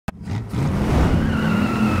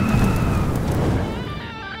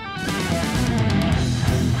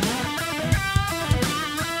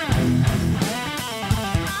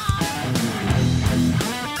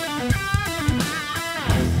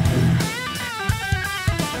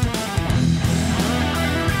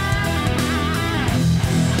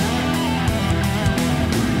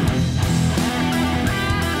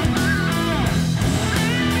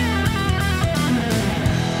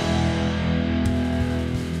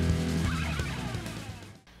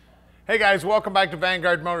Hey guys, welcome back to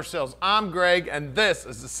Vanguard Motor Sales. I'm Greg and this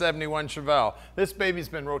is the 71 Chevelle. This baby's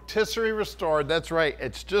been rotisserie restored. That's right,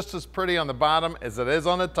 it's just as pretty on the bottom as it is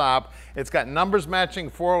on the top. It's got numbers matching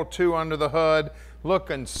 402 under the hood,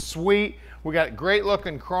 looking sweet. We got great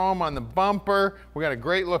looking chrome on the bumper. We got a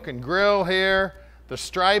great looking grille here. The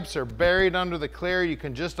stripes are buried under the clear. You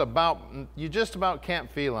just about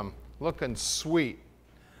can't feel them. Looking sweet.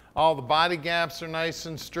 All the body gaps are nice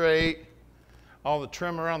and straight. All the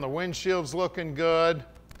trim around the windshield's looking good.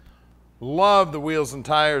 Love the wheels and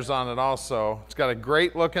tires on it also. It's got a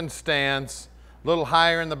great looking stance. A little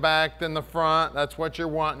higher in the back than the front. That's what you're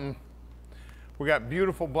wanting. We got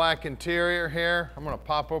beautiful black interior here. I'm gonna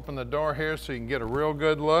pop open the door here so you can get a real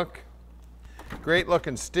good look. Great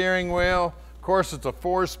looking steering wheel. Of course, it's a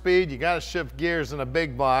 4-speed. You gotta shift gears in a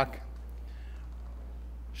big block.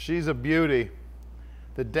 She's a beauty.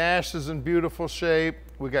 The dash is in beautiful shape.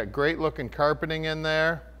 We got great looking carpeting in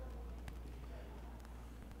there.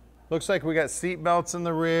 Looks like we got seat belts in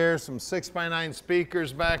the rear, some 6x9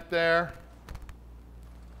 speakers back there.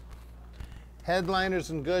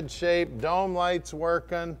 Headliner's in good shape, dome lights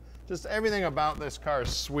working. Just everything about this car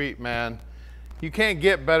is sweet, man. You can't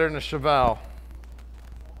get better than a Chevelle.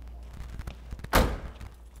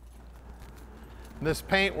 This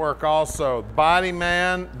paint work also, body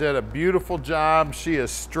man did a beautiful job. She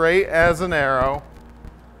is straight as an arrow.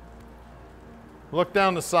 Look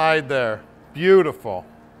down the side there, beautiful.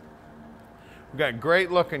 We've got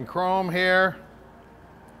great looking chrome here.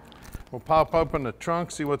 We'll pop open the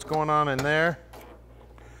trunk, see what's going on in there.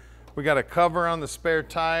 We got a cover on the spare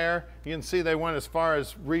tire. You can see they went as far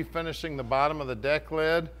as refinishing the bottom of the deck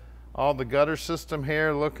lid. All the gutter system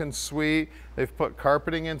here looking sweet. They've put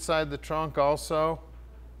carpeting inside the trunk also.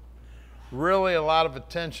 Really a lot of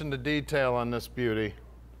attention to detail on this beauty.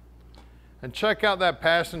 And check out that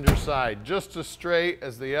passenger side, just as straight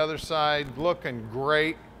as the other side, looking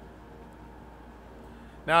great.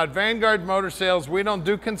 Now at Vanguard Motor Sales, we don't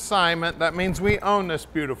do consignment. That means we own this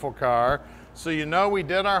beautiful car. So you know we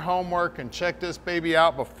did our homework and checked this baby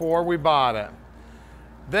out before we bought it.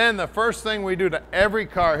 Then the first thing we do to every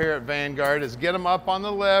car here at Vanguard is get them up on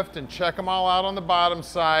the lift and check them all out on the bottom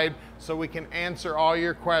side so we can answer all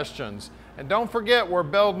your questions. And don't forget, we're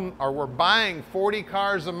buying 40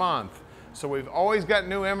 cars a month. So we've always got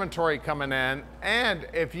new inventory coming in. And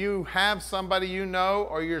if you have somebody you know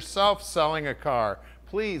or yourself selling a car,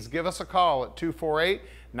 please give us a call at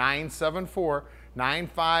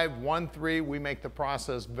 248-974-9513. We make the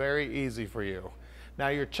process very easy for you. Now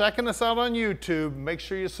you're checking us out on YouTube. Make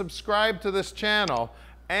sure you subscribe to this channel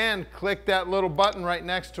and click that little button right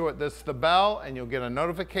next to it. That's the bell, and you'll get a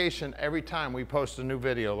notification every time we post a new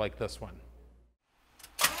video like this one.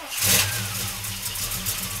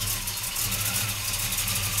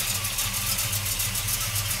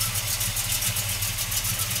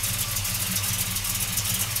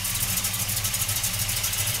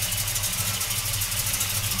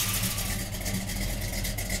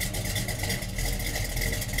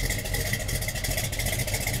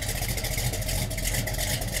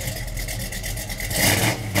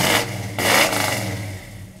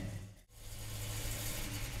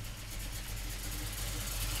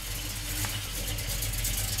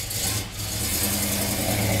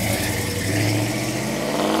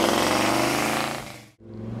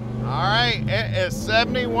 It is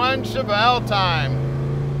 71 Chevelle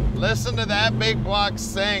time. Listen to that big block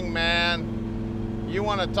sing, man. You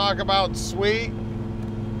want to talk about sweet?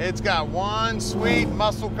 It's got one sweet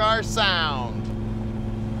muscle car sound.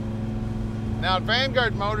 Now at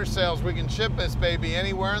Vanguard Motor Sales, we can ship this baby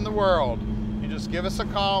anywhere in the world. You just give us a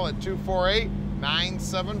call at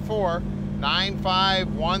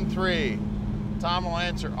 248-974-9513. Tom will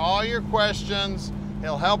answer all your questions.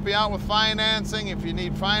 He'll help you out with financing. If you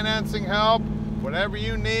need financing help, whatever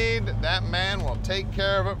you need, that man will take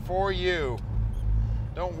care of it for you.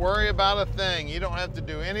 Don't worry about a thing. You don't have to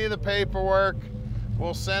do any of the paperwork.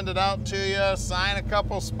 We'll send it out to you, sign a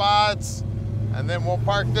couple spots, and then we'll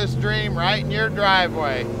park this dream right in your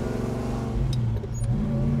driveway.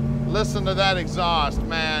 Listen to that exhaust,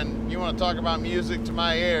 man. You want to talk about music to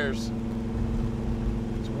my ears.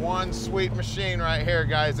 One sweet machine right here,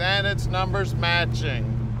 guys, and its numbers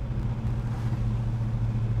matching.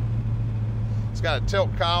 It's got a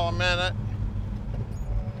tilt column in it.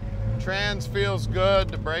 Trans feels good,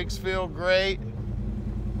 the brakes feel great.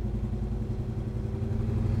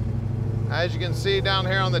 As you can see down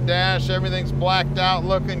here on the dash, everything's blacked out,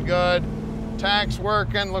 looking good. Tach's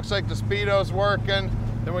working, looks like the speedo's working.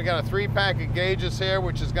 Then we got a 3-pack of gauges here,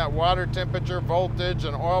 which has got water temperature, voltage,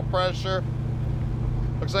 and oil pressure.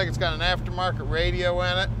 Looks like it's got an aftermarket radio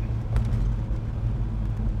in it.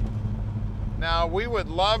 Now, we would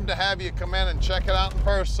love to have you come in and check it out in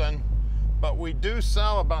person, but we do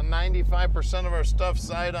sell about 95% of our stuff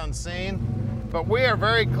sight unseen. But we are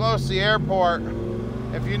very close to the airport.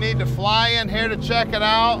 If you need to fly in here to check it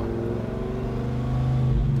out,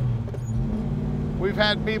 we've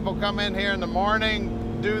had people come in here in the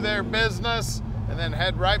morning, do their business, and then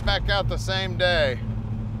head right back out the same day.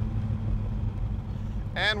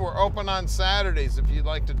 And we're open on Saturdays if you'd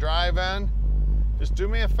like to drive in. Just do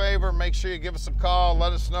me a favor, make sure you give us a call,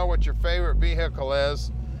 let us know what your favorite vehicle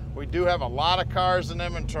is. We do have a lot of cars in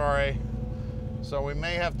inventory, so we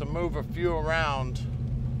may have to move a few around.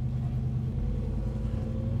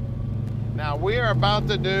 Now, we are about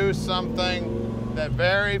to do something that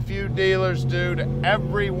very few dealers do to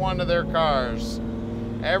every one of their cars.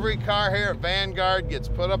 Every car here at Vanguard gets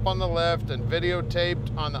put up on the lift and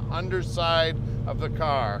videotaped on the underside of the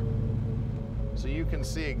car, so you can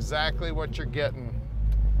see exactly what you're getting.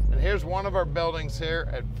 And here's one of our buildings here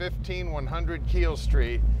at 15100 Keel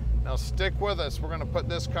Street. Now stick with us, we're gonna put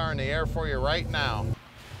this car in the air for you right now.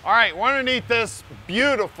 All right, we're underneath this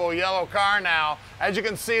beautiful yellow car now. As you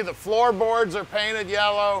can see, the floorboards are painted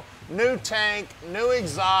yellow, new tank, new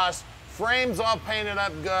exhaust, frames all painted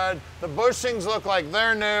up good. The bushings look like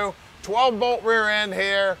they're new. 12-bolt rear end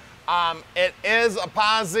here. It is a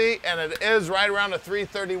Posi, and it is right around a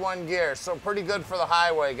 331 gear, so pretty good for the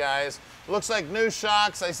highway, guys. Looks like new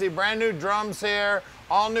shocks. I see brand new drums here,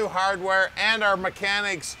 all new hardware, and our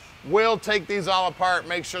mechanics will take these all apart,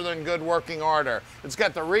 make sure they're in good working order. It's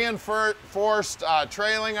got the reinforced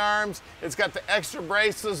trailing arms. It's got the extra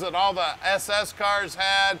braces that all the SS cars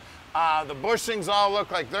had. The bushings all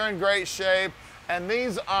look like they're in great shape, and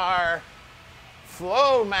these are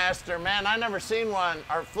Flow Master, man, I never seen one,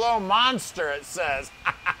 or Flow Monster it says.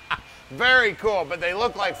 Very cool, but they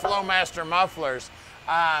look like Flow Master mufflers.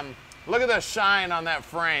 Look at the shine on that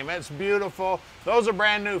frame, it's beautiful. Those are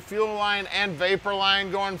brand new fuel line and vapor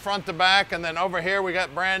line going front to back, and then over here we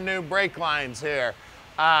got brand new brake lines here.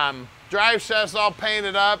 Drive shafts all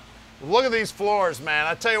painted up. Look at these floors, man.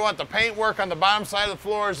 I tell you what, the paintwork on the bottom side of the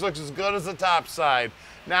floors looks as good as the top side.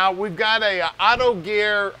 Now, we've got a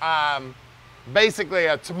Autogear, basically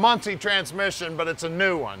a Muncie transmission, but it's a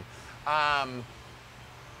new one.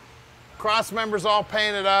 Cross members all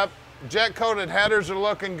painted up. Jet coated headers are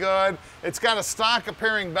looking good. It's got a stock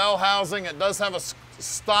appearing bell housing. It does have a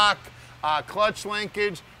stock clutch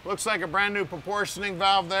linkage. Looks like a brand new proportioning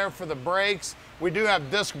valve there for the brakes. We do have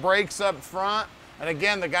disc brakes up front. And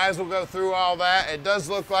again, the guys will go through all that. It does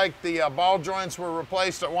look like the ball joints were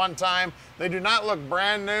replaced at one time. They do not look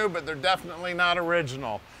brand new, but they're definitely not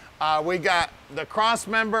original. We got the cross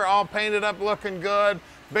member all painted up looking good.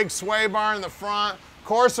 Big sway bar in the front.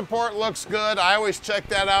 Core support looks good. I always check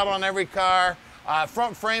that out on every car.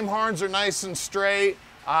 Front frame horns are nice and straight.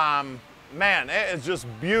 Man, it is just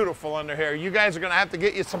beautiful under here. You guys are gonna have to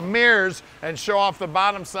get you some mirrors and show off the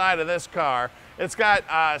bottom side of this car. It's got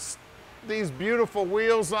these beautiful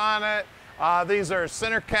wheels on it. These are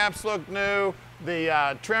center caps look new.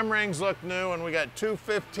 The trim rings look new, and we got two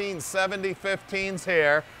 1570 15s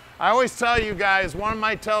here. I always tell you guys, one of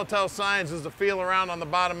my telltale signs is to feel around on the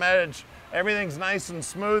bottom edge. Everything's nice and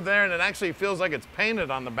smooth there, and it actually feels like it's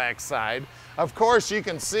painted on the back side. Of course, you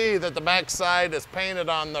can see that the back side is painted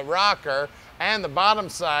on the rocker and the bottom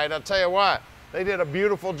side. I'll tell you what, they did a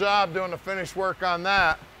beautiful job doing the finish work on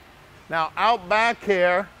that. Now, out back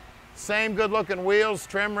here, same good looking wheels,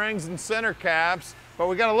 trim rings, and center caps, but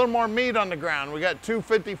we got a little more meat on the ground. We got two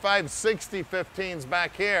 5560 15s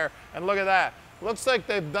back here, and look at that. Looks like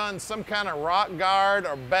they've done some kind of rock guard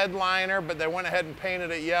or bed liner, but they went ahead and painted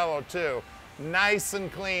it yellow too. Nice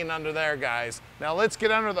and clean under there, guys. Now let's get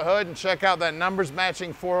under the hood and check out that numbers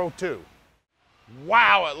matching 402.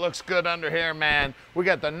 Wow, it looks good under here, man. We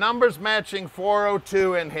got the numbers matching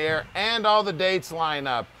 402 in here, and all the dates line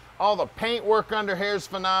up. All the paint work under here is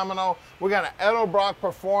phenomenal. We got an Edelbrock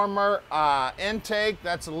Performer intake,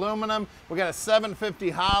 that's aluminum. We got a 750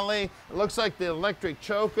 Holley. It looks like the electric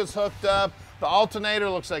choke is hooked up. The alternator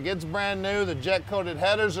looks like it's brand new. The jet coated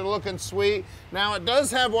headers are looking sweet. Now it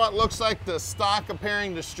does have what looks like the stock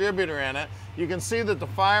appearing distributor in it. You can see that the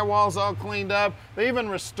firewall's all cleaned up. They even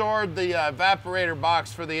restored the evaporator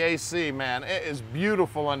box for the AC, man. It is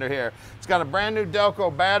beautiful under here. It's got a brand new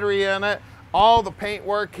Delco battery in it. All the paint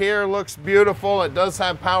work here looks beautiful. It does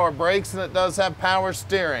have power brakes and it does have power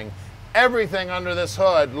steering. Everything under this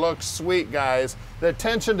hood looks sweet, guys. The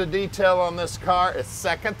attention to detail on this car is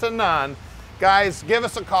second to none. Guys, give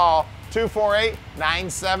us a call,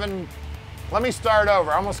 248-97. Let me start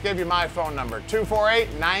over. I almost gave you my phone number,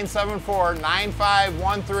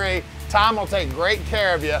 248-974-9513. Tom will take great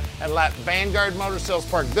care of you and let Vanguard Motor Sales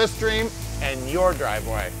park this dream and your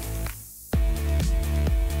driveway.